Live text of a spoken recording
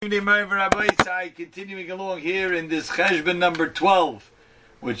Continuing along here in this Cheshbon number 12,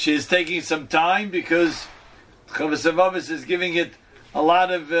 which is taking some time because Chovos HaLevavos is giving it a lot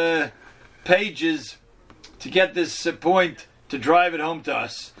of pages to get this point to drive it home to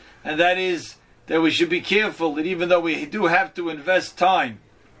us. And that is that we should be careful that even though we do have to invest time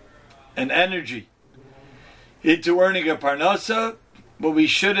and energy into earning a parnasa, but we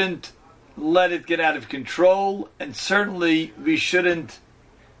shouldn't let it get out of control, and certainly we shouldn't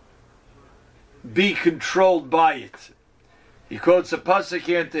be controlled by it. He quotes a pasuk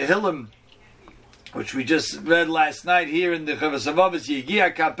here in Tehillim, which we just read last night here in the Chovos HaLevavos,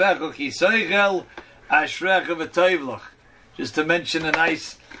 Yegia kapecha chisoichel ashrecha v'toivlach. Just to mention a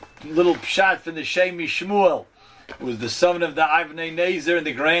nice little pshat from the Shemi Shmuel, who was the son of the Avnei Nezer and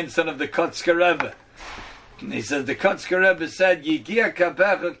the grandson of the Kotzker Rebbe. And he says the Kotzker Rebbe said, Yegia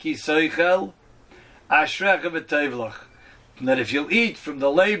kapecha chisoichel ashrecha v'toivlach. That if you'll eat from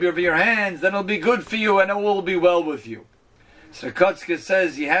the labor of your hands, then it'll be good for you and it will be well with you. So Kotzker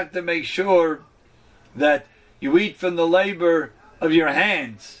says you have to make sure that you eat from the labor of your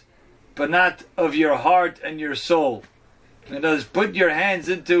hands, but not of your heart and your soul. In other words, put your hands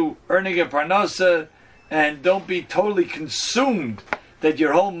into earning a parnasa and don't be totally consumed that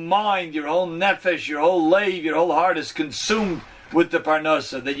your whole mind, your whole nefesh, your whole leiv, your whole heart is consumed with the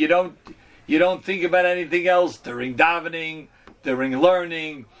parnasa, that you don't think about anything else during davening, during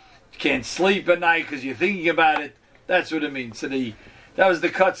learning. You can't sleep at night because you're thinking about it. That's what it means. So that was the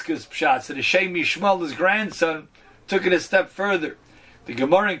Kotzker's pshat. So the Shemi Shmuel, his grandson, took it a step further. The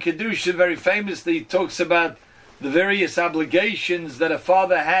Gemara in Kedushin very famously talks about the various obligations that a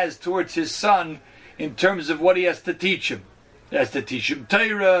father has towards his son in terms of what he has to teach him. He has to teach him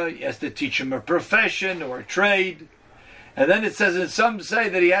Torah, he has to teach him a profession or a trade. And then it says, and some say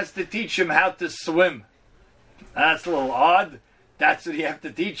that he has to teach him how to swim. That's a little odd. That's what you have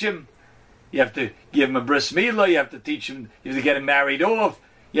to teach him. You have to give him a bris milah. You have to teach him. You have to get him married off.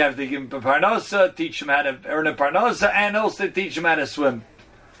 You have to give him a parnasa, teach him how to earn a parnasa, and also teach him how to swim.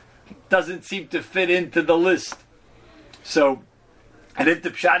 Doesn't seem to fit into the list. So, and if the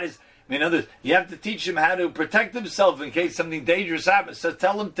pshat is, you have to teach him how to protect himself in case something dangerous happens. So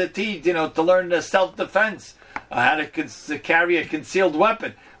tell him to teach, to learn self-defense. How to carry a concealed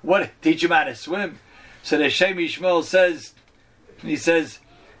weapon. Teach him how to swim. So the Shemi Shmuel says,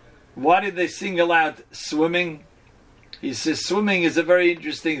 why did they single out swimming? He says swimming is a very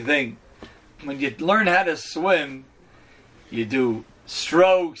interesting thing. When you learn how to swim, you do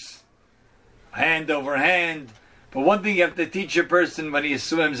strokes, hand over hand. But one thing you have to teach a person when he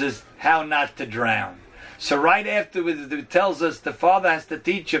swims is how not to drown. So right afterwards, it tells us the father has to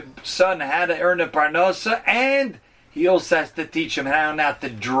teach a son how to earn a parnasa, and he also has to teach him how not to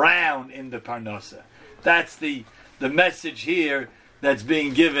drown in the parnasa. That's the message here that's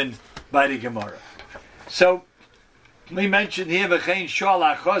being given by the Gemara. So we mentioned here V'chein Shoal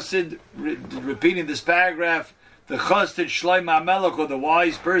HaChosid, repeating this paragraph, the Chosid Shlomo HaMelech, or the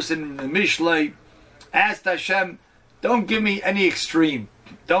wise person in the Mishlei, asked Hashem, don't give me any extreme.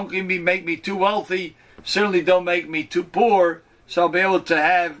 Don't make me too wealthy. Certainly don't make me too poor, so I'll be able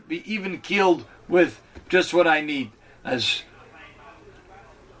to be even keeled with just what I need. As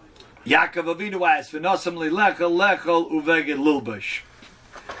Yaakov Avinu asked, "V'nosam lechel uveged lilbush."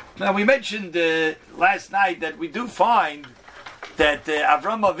 Now we mentioned last night that we do find that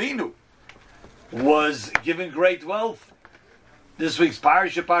Avram Avinu was given great wealth. This week's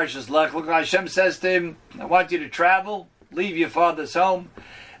Parshas Lech, look, Hashem says to him, "I want you to travel, leave your father's home,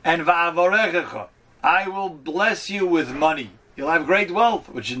 and va'avorechecha, I will bless you with money. You'll have great wealth,"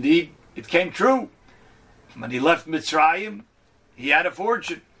 which indeed it came true. When he left Mitzrayim, he had a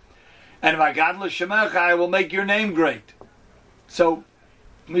fortune. And v'agadla shemecha, I will make your name great. So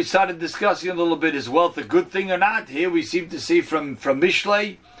we started discussing a little bit, is wealth a good thing or not? Here we seem to see from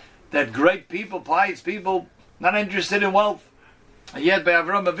Mishlei that great people, pious people, not interested in wealth. And yet by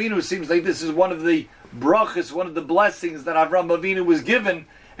Avram Avinu, it seems like this is one of the brachas, one of the blessings that Avram Avinu was given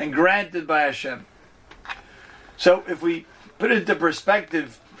and granted by Hashem. So if we put it into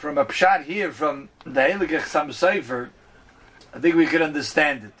perspective from a pshat here from the Heilige Chassam Sofer, I think we could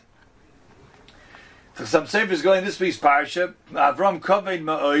understand it. The Chassam Sofer is going this week's parsha. Avram Koveid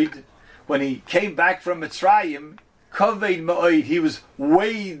Ma'od, when he came back from Mitzrayim, Koveid Ma'od, he was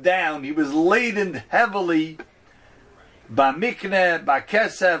weighed down, he was laden heavily, Ba'mikneh,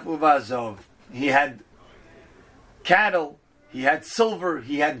 Ba'kesef, Uvazov. He had cattle, he had silver,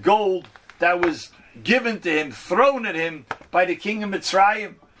 he had gold that was given to him, thrown at him by the king of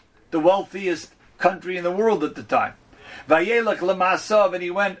Mitzrayim, the wealthiest country in the world at the time. Vayelach lemasav, and he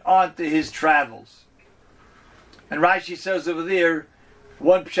went on to his travels. And Rashi says over there,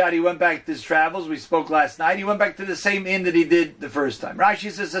 One pshat, he went back to his travels. We spoke last night. He went back to the same inn that he did the first time.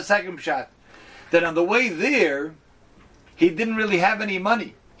 Rashi says the second pshat, that on the way there, he didn't really have any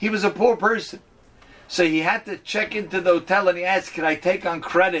money. He was a poor person. So he had to check into the hotel and he asked, can I take on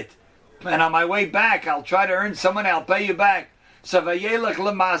credit? And on my way back, I'll try to earn some money, I'll pay you back. So Vayelech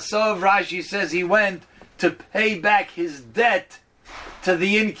L'Masov, Rashi says he went to pay back his debt to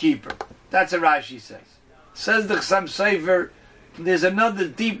the innkeeper. That's what Rashi says. Says the Chassam Sofer, there's another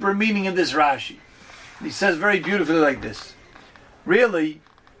deeper meaning in this Rashi. He says very beautifully like this. Really,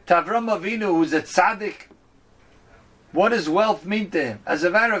 Avram Avinu, who's a tzaddik, what does wealth mean to him? As a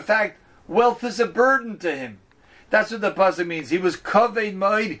matter of fact, wealth is a burden to him. That's what the pasuk means. He was kaved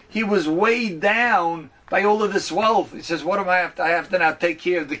ma'id. He was weighed down by all of this wealth. He says, what do I have to? I have to now take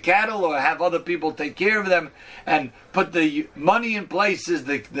care of the cattle, or have other people take care of them, and put the money in places,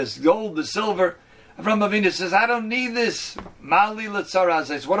 this gold, the silver. Avram Avinu says, I don't need this. Mali l'tzara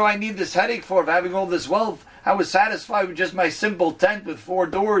says, what do I need this headache for, of having all this wealth? I was satisfied with just my simple tent with 4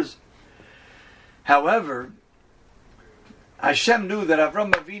 doors. However, Hashem knew that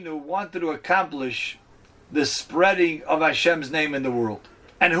Avram Avinu wanted to accomplish the spreading of Hashem's name in the world.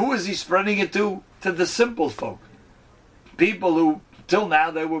 And who is he spreading it to? To the simple folk. People who, till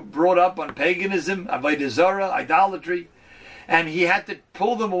now, they were brought up on paganism, avodah zarah, idolatry. And he had to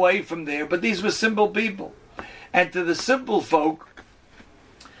pull them away from there. But these were simple people. And to the simple folk,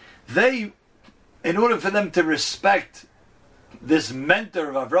 they, in order for them to respect this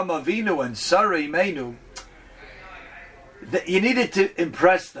mentor of Avram Avinu and Sarah Imenu, you needed to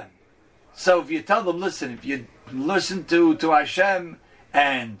impress them. So if you tell them, listen, if you listen to Hashem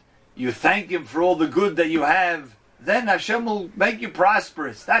and you thank Him for all the good that you have, then Hashem will make you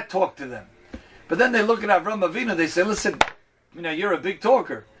prosperous. That talk to them. But then they look at Avram Avinu, they say, listen, you're a big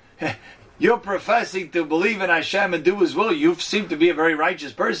talker. You're professing to believe in Hashem and do His will. You seem to be a very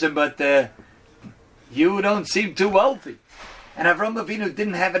righteous person, but you don't seem too wealthy. And Avram Avinu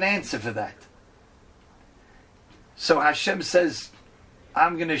didn't have an answer for that. So Hashem says,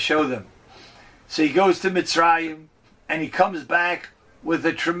 I'm going to show them. So he goes to Mitzrayim, and he comes back with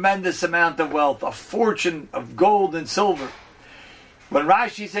a tremendous amount of wealth, a fortune of gold and silver. When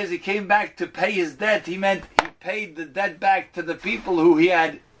Rashi says he came back to pay his debt, he meant he paid the debt back to the people who he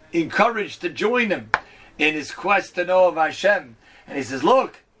had encouraged to join him in his quest to know of Hashem. And he says,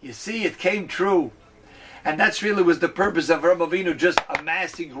 look, you see, it came true. And that's really was the purpose of Avram Avinu, just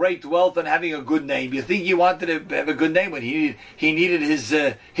amassing great wealth and having a good name. You think he wanted to have a good name when he needed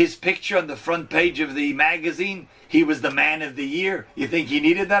his picture on the front page of the magazine? He was the man of the year. You think he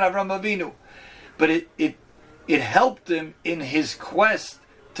needed that, Avram Avinu? But it helped him in his quest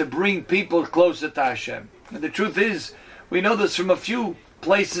to bring people closer to Hashem. And the truth is, we know this from a few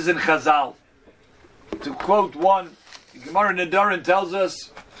places in Chazal. To quote one, the Gemara Nedarim tells us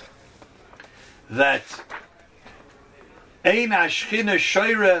that Ein Hashchina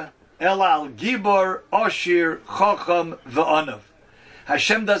Shoyre El Al Gibor Oshir Chacham V'Anav.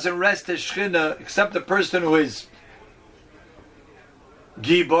 Hashem doesn't rest His Shechina except a person who is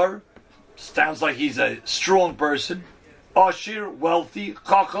Gibor, sounds like he's a strong person, Oshir, wealthy,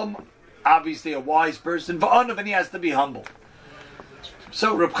 Chacham, obviously a wise person, V'Anav, and he has to be humble.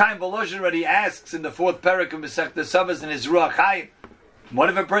 So Reb Chaim Volozhin already asks in the 4th parak of Masechta Savas in his Ruach Chaim, what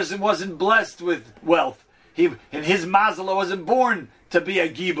if a person wasn't blessed with wealth? In his mazal wasn't born to be a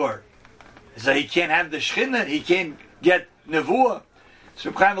gibor. So he can't have the shechina, he can't get nevuah.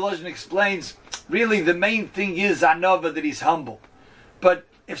 So Chaim Volozhin explains, really the main thing is anova, that he's humble. But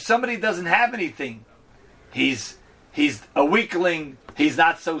if somebody doesn't have anything, he's a weakling, he's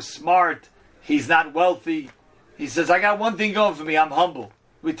not so smart, he's not wealthy. He says, I got one thing going for me, I'm humble.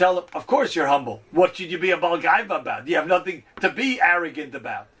 We tell him, of course you're humble. What should you be a balgaiva about? You have nothing to be arrogant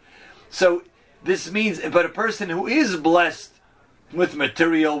about. So this means, but a person who is blessed with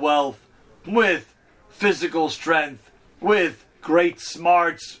material wealth, with physical strength, with great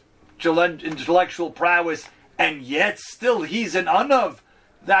smarts, intellectual prowess, and yet still he's an anav,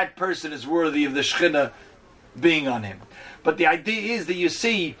 that person is worthy of the Shechina being on him. But the idea is that you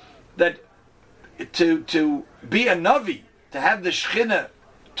see that to be a Navi, to have the Shechina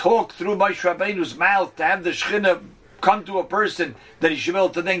talk through Moshe Rabbeinu's mouth, to have the Shechina come to a person that he should be able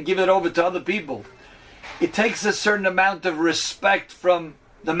to then give it over to other people, it takes a certain amount of respect from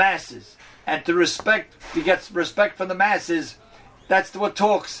the masses. And to get respect from the masses, that's what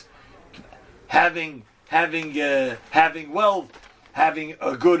talks. Having wealth, having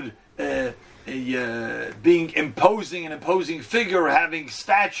a good, being imposing, an imposing figure, having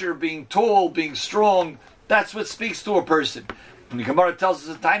stature, being tall, being strong, that's what speaks to a person. And the Gemara tells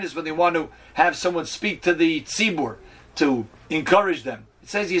us at Tainus when they want to have someone speak to the tzibur, to encourage them, It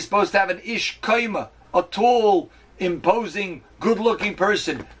says you're supposed to have an ish kaima, a tall, imposing, good-looking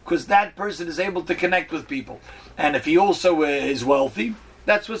person, because that person is able to connect with people. And if he also is wealthy,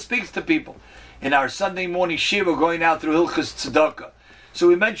 that's what speaks to people. In our Sunday morning shir, we're going out through Hilchos Tzedakah. So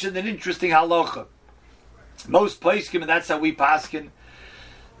we mentioned an interesting halacha. Most poskim, and that's how we paskin,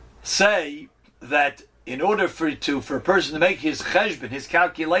 say that in order for a person to make his cheshbon, his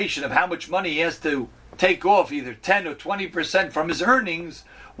calculation of how much money he has to take off, either 10 or 20% from his earnings,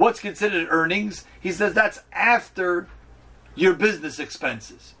 what's considered earnings? He says that's after your business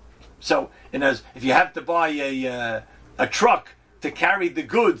expenses. So, if you have to buy a truck to carry the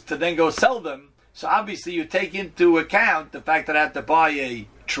goods to then go sell them, so obviously you take into account the fact that I have to buy a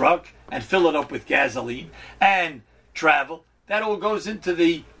truck and fill it up with gasoline and travel. That all goes into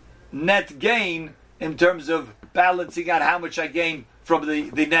the net gain in terms of balancing out how much I gain from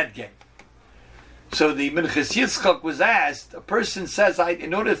the net gain. So the Minchas Yitzchak was asked, a person says,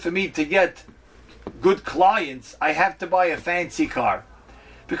 in order for me to get good clients, I have to buy a fancy car.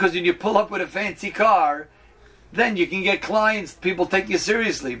 Because when you pull up with a fancy car, then you can get clients, people take you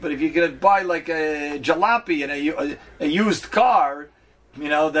seriously. But if you can buy like a jalopy and a used car,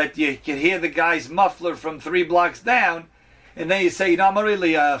 that you can hear the guy's muffler from 3 blocks down, and then you say, I'm not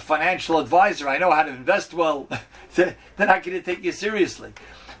really a financial advisor, I know how to invest well, then how can you take you seriously?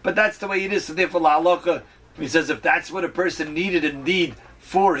 But that's the way it is. So therefore, La Halacha, he says, if that's what a person needed indeed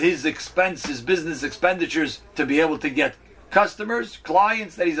for his expenses, business expenditures, to be able to get customers,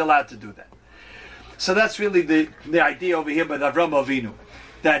 clients, that he's allowed to do that. So that's really the idea over here by Avram Avinu,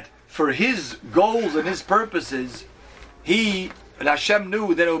 that for his goals and his purposes, Hashem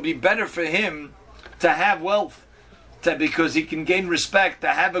knew that it would be better for him to have wealth, because he can gain respect, to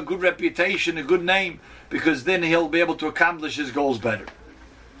have a good reputation, a good name, because then he'll be able to accomplish his goals better.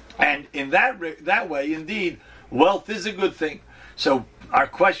 And in that way, indeed, wealth is a good thing. So our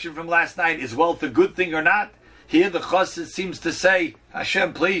question from last night, is wealth a good thing or not? Here the Chassid seems to say,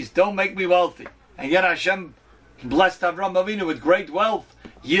 Hashem, please, don't make me wealthy. And yet Hashem blessed Avram Avinu with great wealth.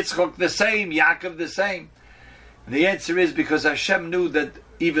 Yitzchak the same, Yaakov the same. The answer is because Hashem knew that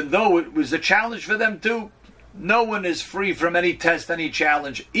even though it was a challenge for them too, no one is free from any test, any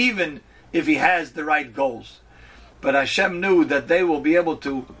challenge, even if he has the right goals. But Hashem knew that they will be able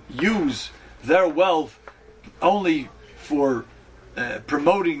to use their wealth only for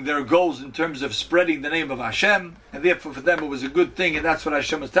promoting their goals in terms of spreading the name of Hashem, and therefore for them it was a good thing, and that's what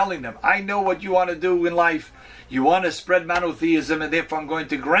Hashem was telling them. I know what you want to do in life. You want to spread monotheism, and therefore I'm going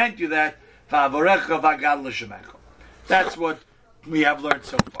to grant you that. That's what we have learned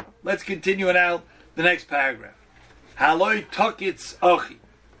so far. Let's continue now the next paragraph. Haloi tokitz ochi.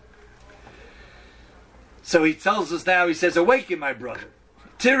 So he tells us now, he says, awaken my brother.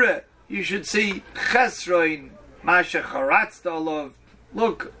 Tira, you should see chesroin masha charatzta olav.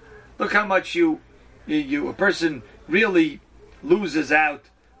 Look how much you a person really loses out.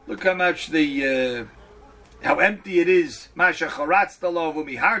 Look how much how empty it is. Masha charatzta olav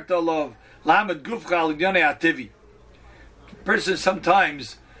umiharta olav lamed gufcha al yonei ativi. Person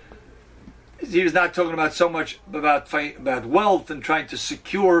sometimes, he was not talking about so much about wealth and trying to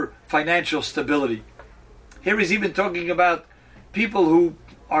secure financial stability. Here he's even talking about people who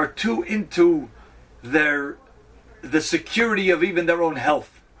are too into the security of even their own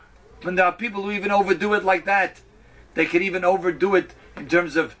health. When there are people who even overdo it like that, they can even overdo it in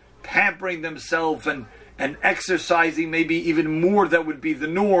terms of pampering themselves and exercising maybe even more than would be the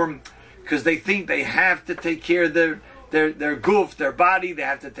norm, because they think they have to take care of their goof, their body, they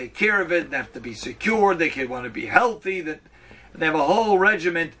have to take care of it, they have to be secure, they can want to be healthy, they have a whole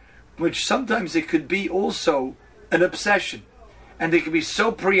regiment, which sometimes it could be also an obsession. And they can be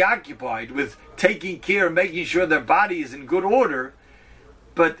so preoccupied with taking care and making sure their body is in good order,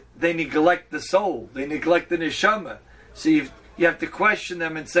 but they neglect the soul, they neglect the neshama. So you have to question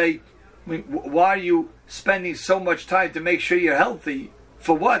them and say, why are you spending so much time to make sure you're healthy?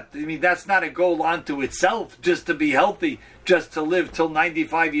 For what? I mean, that's not a goal unto itself, just to be healthy, just to live till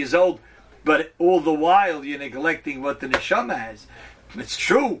 95 years old, but all the while you're neglecting what the neshama has. It's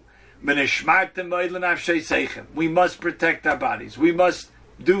true. We must protect our bodies. We must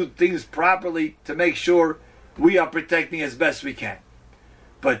do things properly to make sure we are protecting as best we can.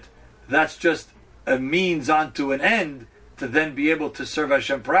 But that's just a means unto an end to then be able to serve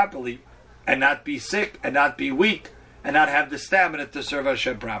Hashem properly and not be sick and not be weak and not have the stamina to serve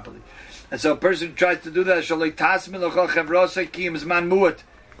Hashem properly. And so a person who tries to do that,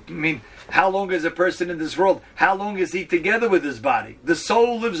 I mean, how long is a person in this world? How long is he together with his body? The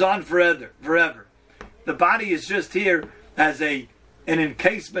soul lives on forever. The body is just here as an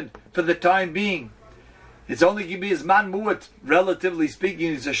encasement for the time being. It's only going to be as man muat, relatively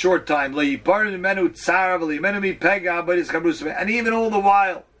speaking, it's a short time. And even all the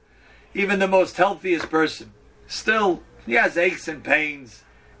while, even the most healthiest person, still, he has aches and pains.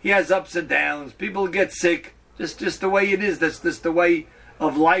 He has ups and downs. People get sick. Just the way it is. That's just the way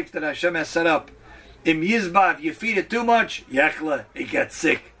of life that Hashem has set up. Im Yizba, if you feed it too much, Yechla, it gets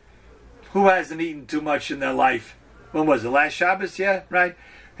sick. Who hasn't eaten too much in their life? When was it? Last Shabbos? Yeah, right?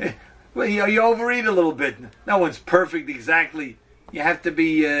 Well, you overeat a little bit. No one's perfect exactly. You have to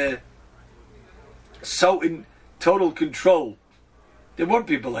be so in total control. There weren't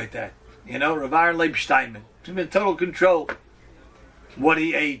people like that. Rav Aaron Leib Steinman. He was in total control. What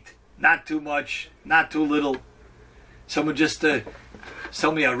he ate. Not too much. Not too little. Someone just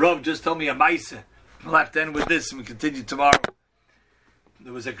told me a Rav, just told me a Maisa. We'll have to end with this and we continue tomorrow.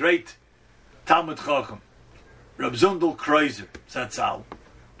 There was a great Talmud Chacham, Reb Zundel Kreuzer, Zatzal.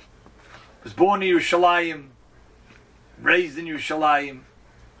 Was born in Yerushalayim, raised in Yerushalayim,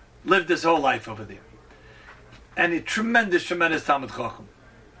 lived his whole life over there. And a tremendous Talmud Chacham.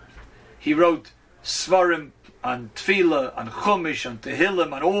 He wrote Svarim on Tefillah, on Chumash, on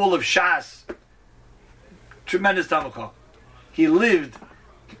Tehillim, on all of Shas. Tremendous Talmud Chacham. He lived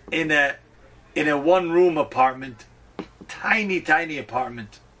in a one-room apartment, tiny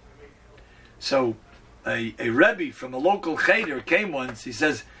apartment. So a Rebbe from a local cheder came once. He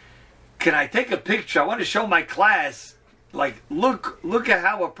says, "Can I take a picture? I want to show my class. Like, look at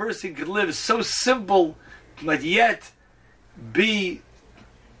how a person could live so simple, but yet be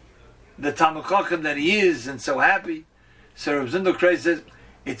the Talmud Chacham that he is, and so happy." So Reb Zundel Kreuzer says,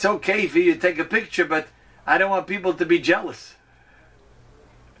 "It's okay for you to take a picture, but I don't want people to be jealous."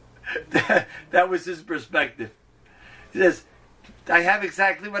 That was his perspective. He says, "I have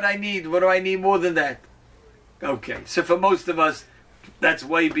exactly what I need. What do I need more than that?" Okay, so for most of us, that's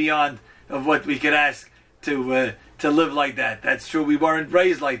way beyond of what we could ask to live like that. That's true. We weren't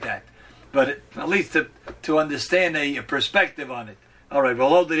raised like that, but at least to understand a perspective on it. All right, we'll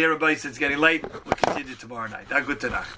hold it here, everybody. Since it's getting late, we'll continue tomorrow night. Good Tanakh.